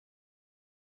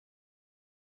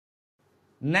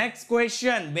Next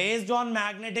question based on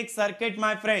magnetic circuit,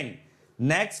 my friend.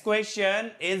 Next question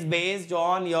is based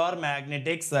on your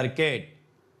magnetic circuit.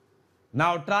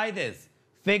 Now try this.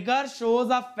 Figure shows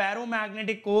a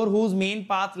ferromagnetic core whose mean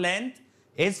path length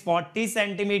is 40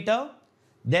 centimeter.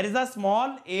 There is a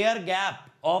small air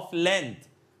gap of length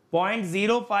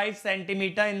 0.05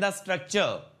 centimeter in the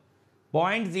structure.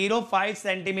 0.05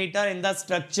 centimeter in the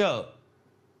structure.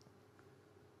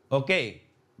 Okay.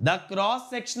 The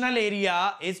cross-sectional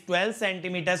area is 12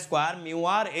 centimeter square. Mu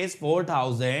r is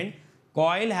 4000.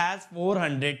 Coil has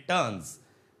 400 turns.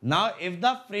 Now, if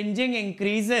the fringing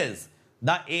increases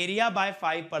the area by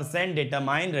 5%,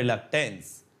 determine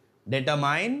reluctance.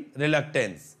 Determine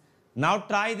reluctance. Now,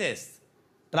 try this.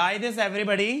 Try this,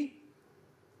 everybody.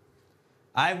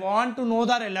 I want to know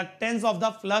the reluctance of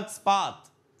the flux path.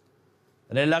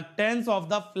 Reluctance of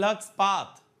the flux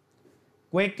path.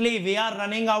 Quickly, we are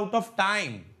running out of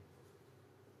time.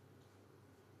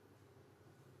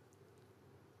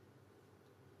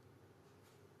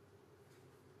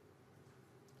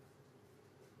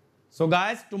 So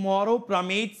guys, tomorrow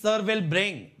Pramit sir will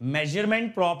bring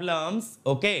measurement problems,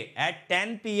 okay, at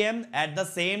 10 p.m. at the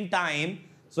same time.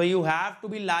 So you have to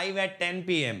be live at 10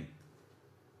 p.m.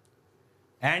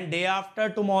 And day after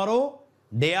tomorrow,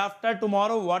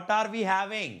 what are we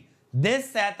having?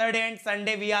 This Saturday and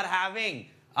Sunday we are having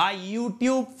a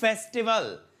YouTube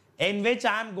festival in which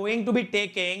I am going to be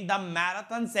taking the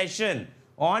marathon session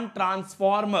on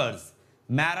transformers.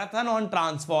 Marathon on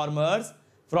transformers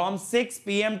from 6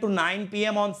 p.m. to 9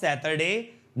 p.m. on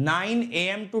Saturday, 9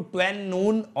 a.m. to 12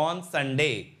 noon on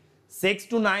Sunday. 6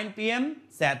 to 9 p.m.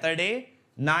 Saturday,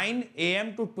 9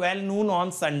 a.m. to 12 noon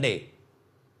on Sunday.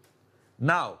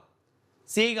 Now,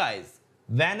 see guys,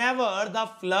 whenever the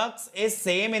flux is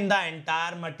same in the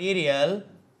entire material,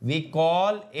 we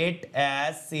call it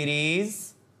as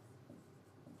series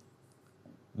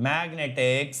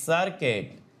magnetic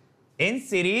circuit. In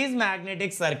series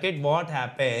magnetic circuit, what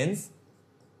happens?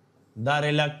 The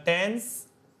reluctance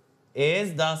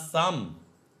is the sum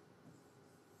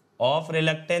of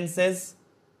reluctances.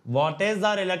 What is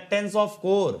the reluctance of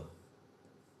core?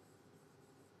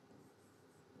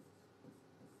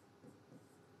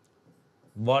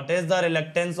 What is the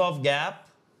reluctance of gap?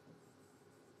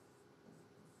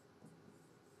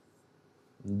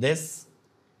 This.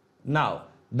 Now,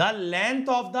 the length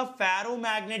of the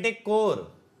ferromagnetic core.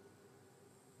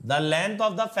 The length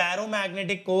of the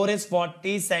ferromagnetic core is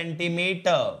 40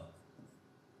 centimeter.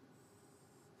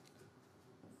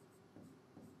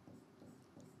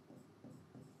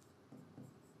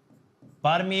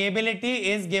 Permeability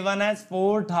is given as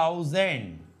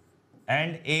 4000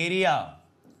 and area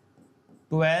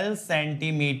 12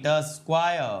 centimeter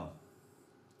square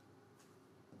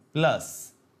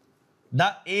plus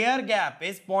the air gap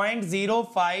is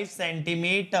 0.05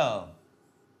 centimeter.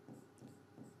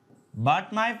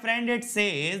 But my friend, it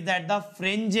says that the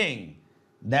fringing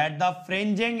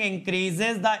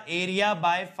increases the area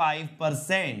by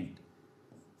 5%.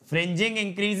 Fringing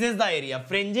increases the area.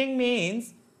 Fringing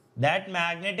means that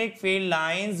magnetic field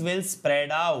lines will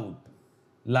spread out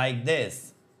like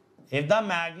this. If the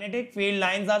magnetic field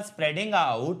lines are spreading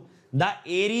out, the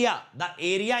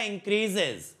area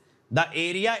increases. The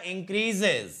area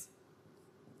increases.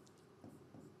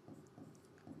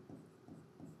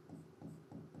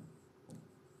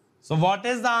 So what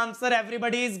is the answer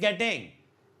everybody is getting?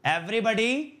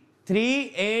 Everybody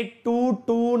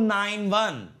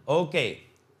 382291. Okay.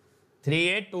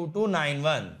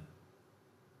 382291.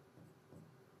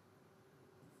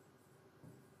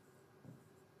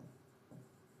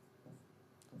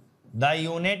 The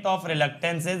unit of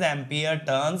reluctance is ampere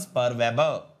turns per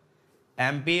Weber.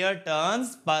 Ampere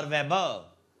turns per Weber.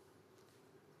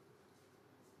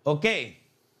 Okay.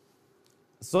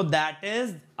 So that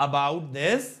is about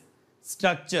this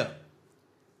structure.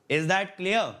 Is that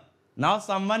clear? Now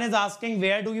someone is asking,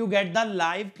 where do you get the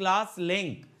live class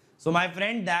link? So my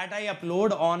friend, that I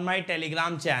upload on my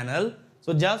Telegram channel.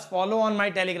 So just follow on my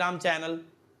Telegram channel.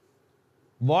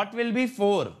 What will be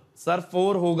 4? Sir,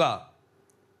 4 hoga.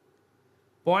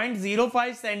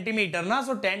 0.05 centimeter na,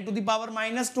 so 10 to the power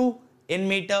minus 2 in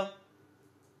meter.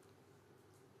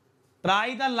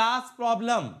 Try the last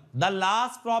problem. The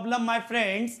last problem, my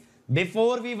friends,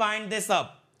 before we wind this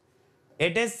up.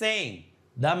 It is saying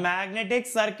the magnetic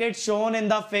circuit shown in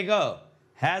the figure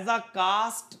has a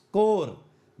cast core.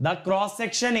 The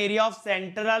cross-section area of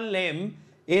central limb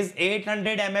is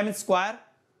 800 mm square.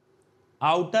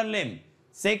 Outer limb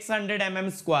 600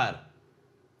 mm square.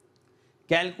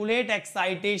 Calculate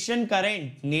excitation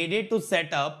current needed to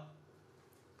set up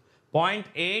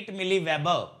 0.8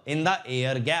 milliweber in the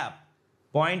air gap.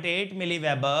 0.8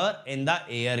 milliweber in the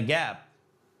air gap.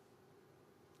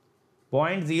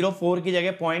 0.04 की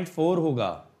जगह 0.4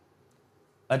 होगा.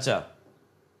 अच्छा,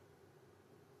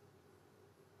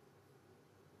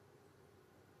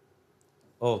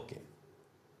 okay.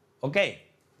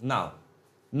 Now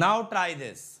try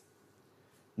this.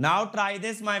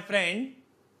 My friend.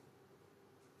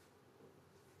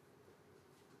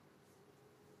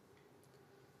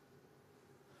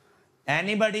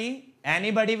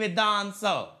 Anybody with the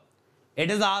answer?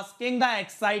 It is asking the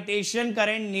excitation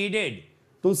current needed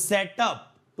to set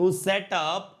up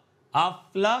a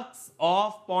flux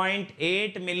of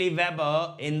 0.8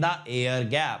 milliweber in the air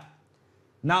gap.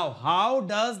 Now, how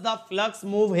does the flux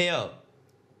move here?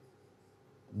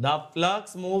 The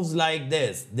flux moves like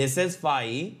this. This is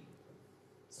phi.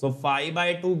 So phi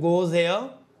by 2 goes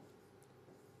here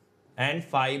and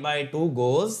phi by 2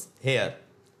 goes here.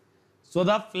 So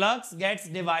the flux gets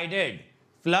divided.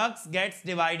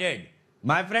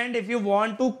 My friend, if you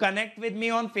want to connect with me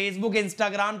on Facebook,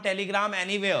 Instagram, Telegram,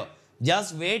 anywhere,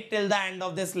 just wait till the end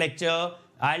of this lecture.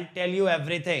 I'll tell you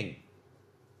everything.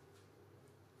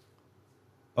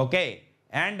 Okay.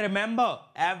 And remember,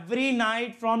 every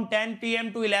night from 10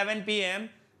 p.m. to 11 p.m.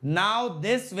 Now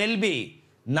this will be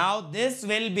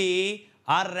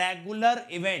a regular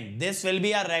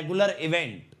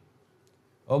event.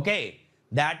 Okay.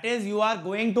 That is, you are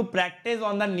going to practice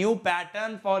on the new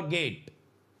pattern for GATE.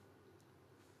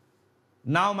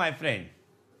 Now, my friend,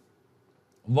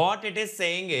 what it is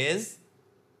saying is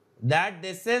that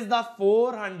this is the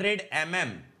 400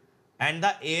 mm and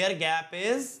the air gap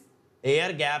is 1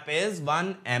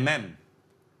 mm.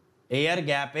 Air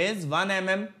gap is 1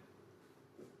 mm.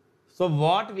 So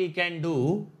what we can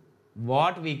do,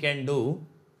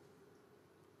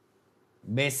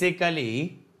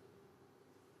 basically,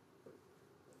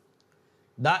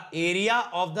 the area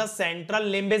of the central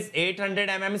limb is 800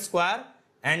 mm square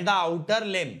and the outer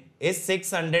limb is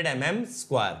 600 mm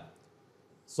square.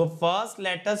 So first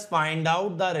let us find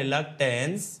out the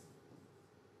reluctance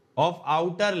of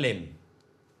outer limb.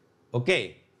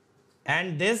 Okay.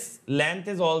 And this length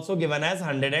is also given as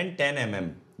 110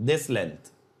 mm. This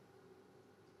length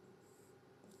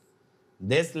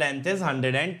is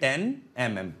 110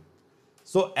 mm.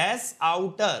 So S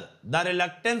outer, the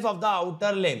reluctance of the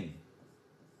outer limb,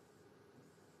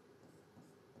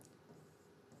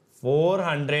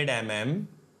 400 mm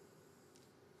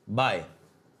by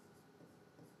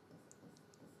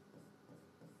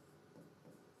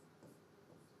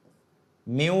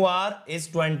mu r is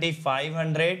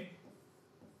 2500.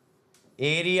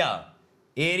 Area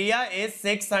is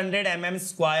 600 mm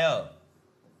square.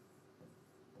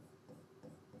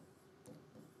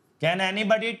 Can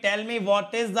anybody tell me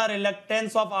what is the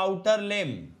reluctance of outer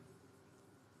limb?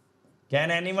 Can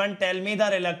anyone tell me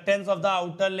the reluctance of the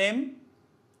outer limb?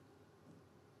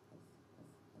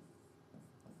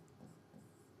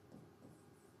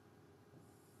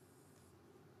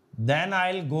 Then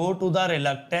I'll go to the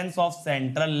reluctance of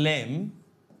central limb.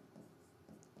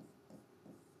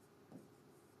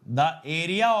 The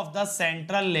area of the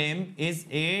central limb is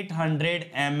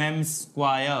 800 mm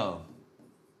square.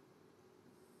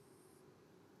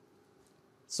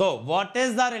 So, what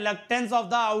is the reluctance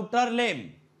of the outer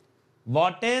limb?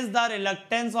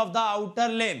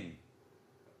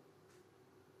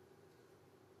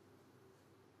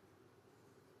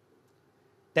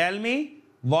 Tell me,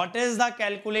 what is the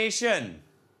calculation?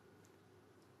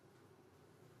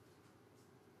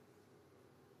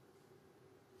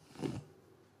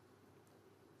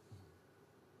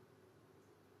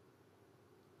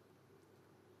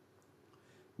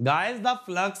 Guys, the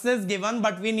flux is given,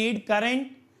 but we need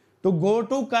current. To go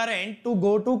to current,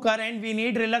 we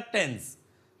need reluctance.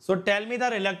 So tell me the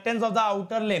reluctance of the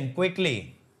outer limb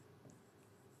quickly.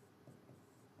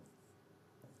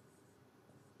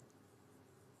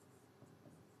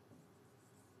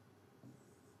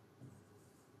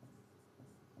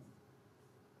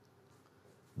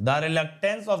 The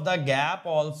reluctance of the gap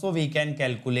also we can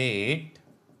calculate.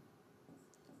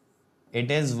 It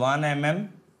is 1 mm.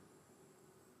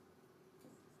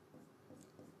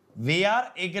 We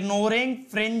are ignoring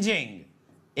fringing.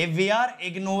 If we are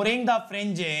ignoring the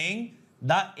fringing,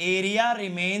 the area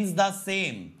remains the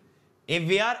same. If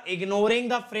we are ignoring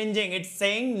the fringing, it's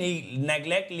saying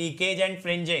neglect leakage and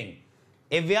fringing.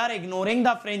 If we are ignoring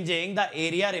the fringing, the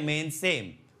area remains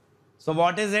same. So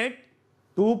what is it?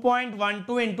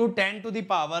 2.12 into 10 to the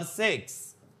power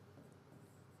 6.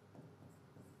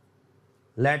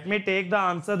 Let me take the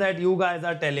answer that you guys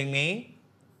are telling me.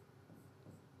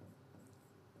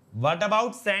 What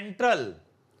about central?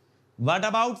 What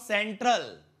about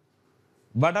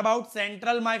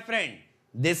central, my friend?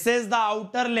 This is the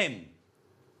outer limb.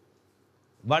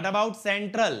 What about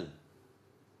central?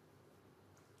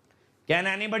 Can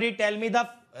anybody tell me the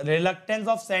reluctance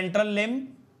of central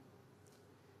limb?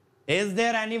 Is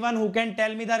there anyone who can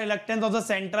tell me the reluctance of the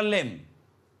central limb?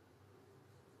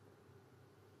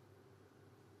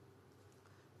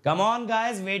 Come on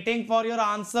guys, waiting for your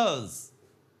answers.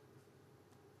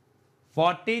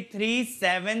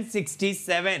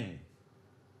 43,767.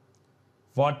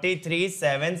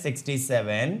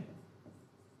 43,767.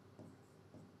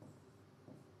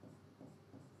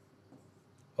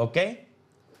 Okay.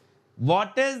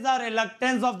 What is the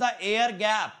reluctance of the air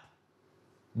gap?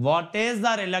 What is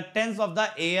the reluctance of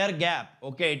the air gap?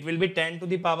 Okay, it will be 10 to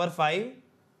the power 5.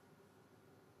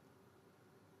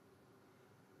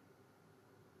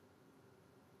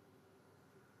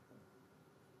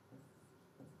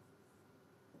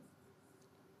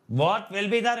 What will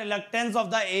be the reluctance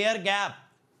of the air gap?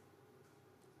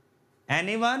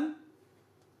 Anyone?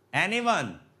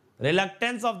 Anyone?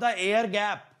 Reluctance of the air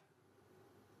gap.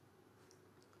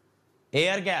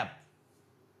 Air gap.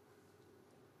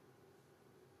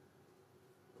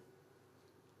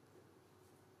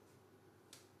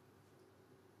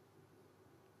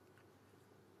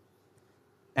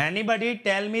 Anybody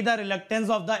tell me the reluctance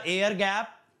of the air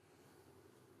gap?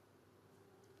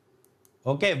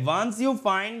 Okay, once you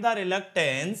find the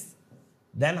reluctance,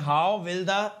 then how will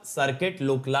the circuit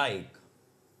look like?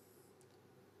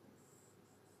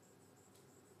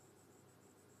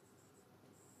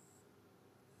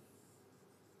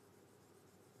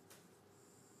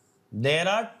 There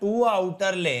are two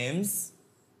outer limbs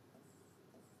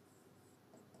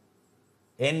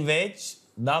in which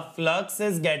the flux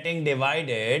is getting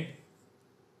divided,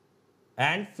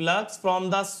 and flux from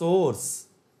the source.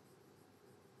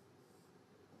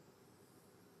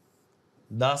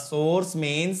 The source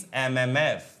means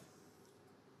MMF.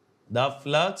 The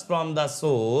flux from the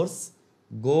source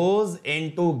goes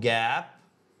into gap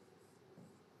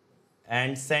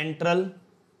and central.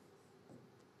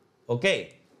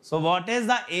 Okay. So what is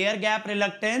the air gap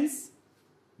reluctance?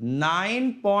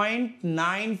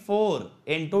 9.94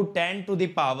 into 10 to the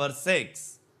power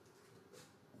 6.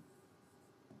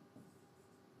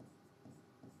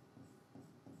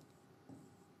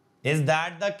 Is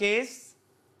that the case?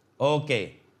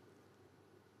 Okay.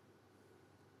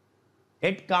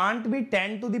 It can't be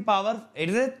 10 to the power,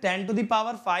 is it 10 to the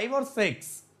power 5 or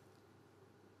 6?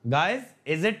 Guys,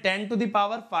 is it 10 to the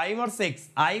power 5 or 6?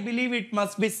 I believe it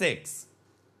must be 6.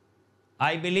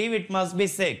 I believe it must be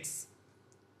 6.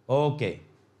 Okay.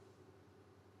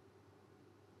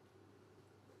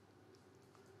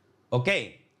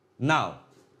 Okay. Now,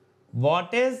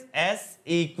 what is S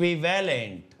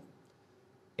equivalent?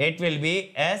 It will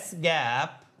be S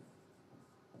gap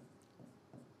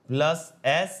plus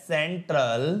S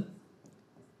central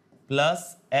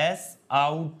plus S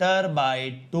outer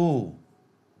by 2.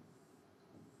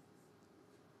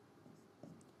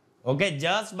 Okay,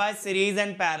 just by series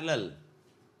and parallel.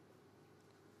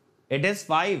 It is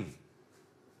 5.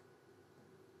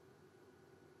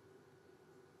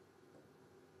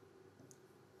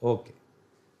 Okay.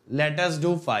 Let us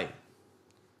do 5.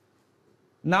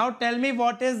 Now tell me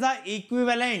what is the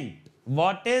equivalent?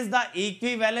 What is the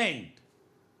equivalent?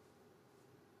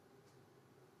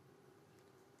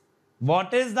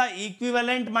 What is the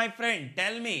equivalent, my friend?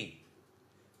 Tell me.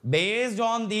 Based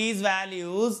on these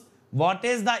values, what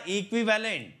is the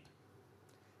equivalent?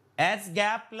 S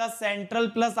gap plus central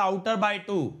plus outer by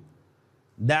 2.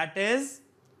 That is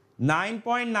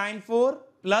 9.94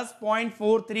 plus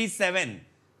 0.437.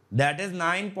 That is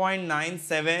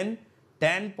 9.97,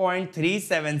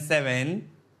 10.377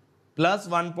 plus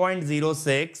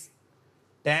 1.06,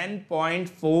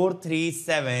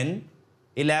 10.437,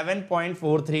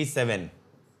 11.437.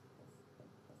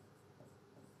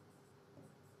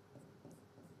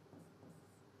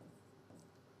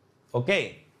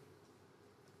 Okay.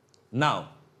 Now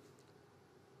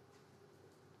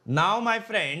my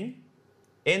friend,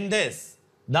 in this,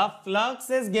 the flux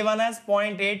is given as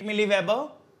 0.8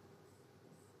 milliweber.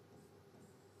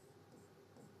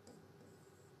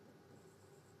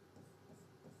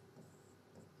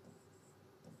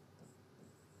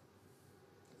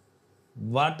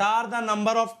 What are the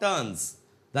number of turns?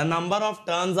 The number of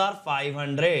turns are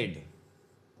 500.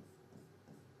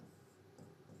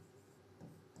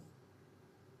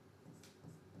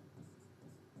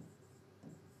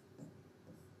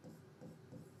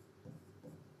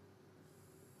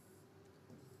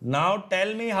 Now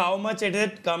tell me how much it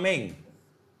is coming.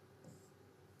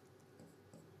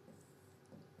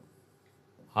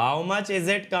 How much is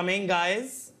it coming,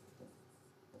 guys?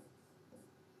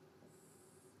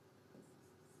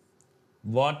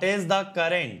 What is the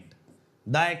current?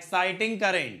 The exciting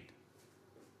current.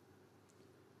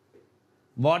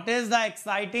 What is the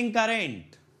exciting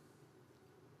current?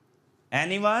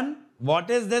 Anyone? What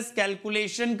is this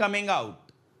calculation coming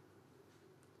out?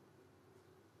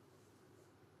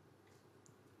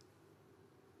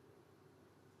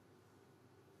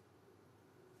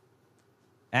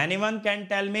 Anyone can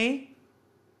tell me?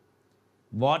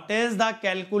 What is the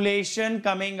calculation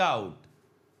coming out?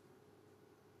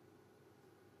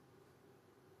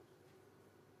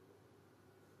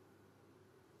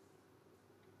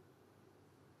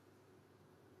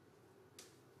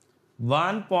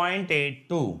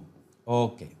 $1.82.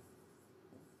 Okay.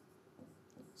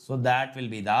 So that will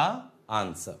be the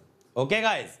answer. Okay,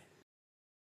 guys.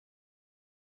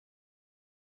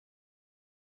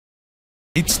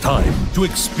 It's time to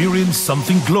experience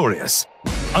something glorious.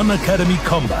 Unacademy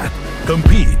Combat.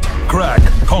 Compete, crack,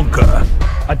 conquer.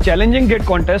 A challenging gate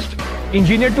contest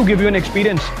engineered to give you an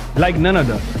experience like none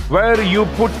other. Where you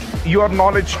put your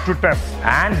knowledge to test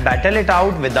and battle it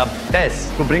out with a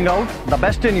test to bring out the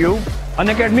best in you.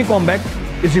 Unacademy Combat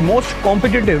is the most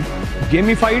competitive,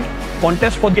 gamified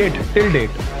contest for GATE till date,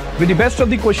 with the best of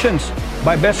the questions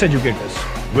by best educators.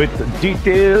 with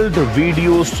detailed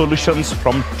video solutions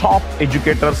from top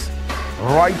educators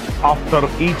right after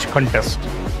each contest.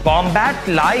 Combat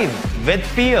live with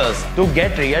peers to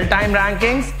get real-time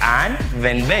rankings and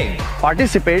win big.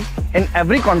 Participate in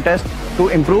every contest to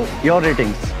improve your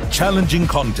ratings. Challenging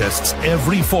contests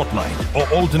every fortnight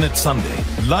or alternate Sunday.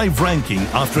 Live ranking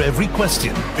after every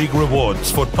question. Big rewards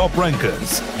for top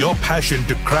rankers. Your passion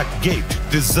to crack GATE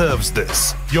deserves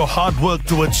this. Your hard work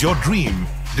towards your dream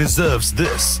deserves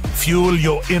this. Fuel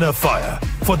your inner fire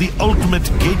for the ultimate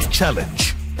GATE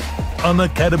challenge.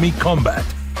 Unacademy Combat.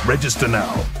 Register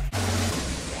now.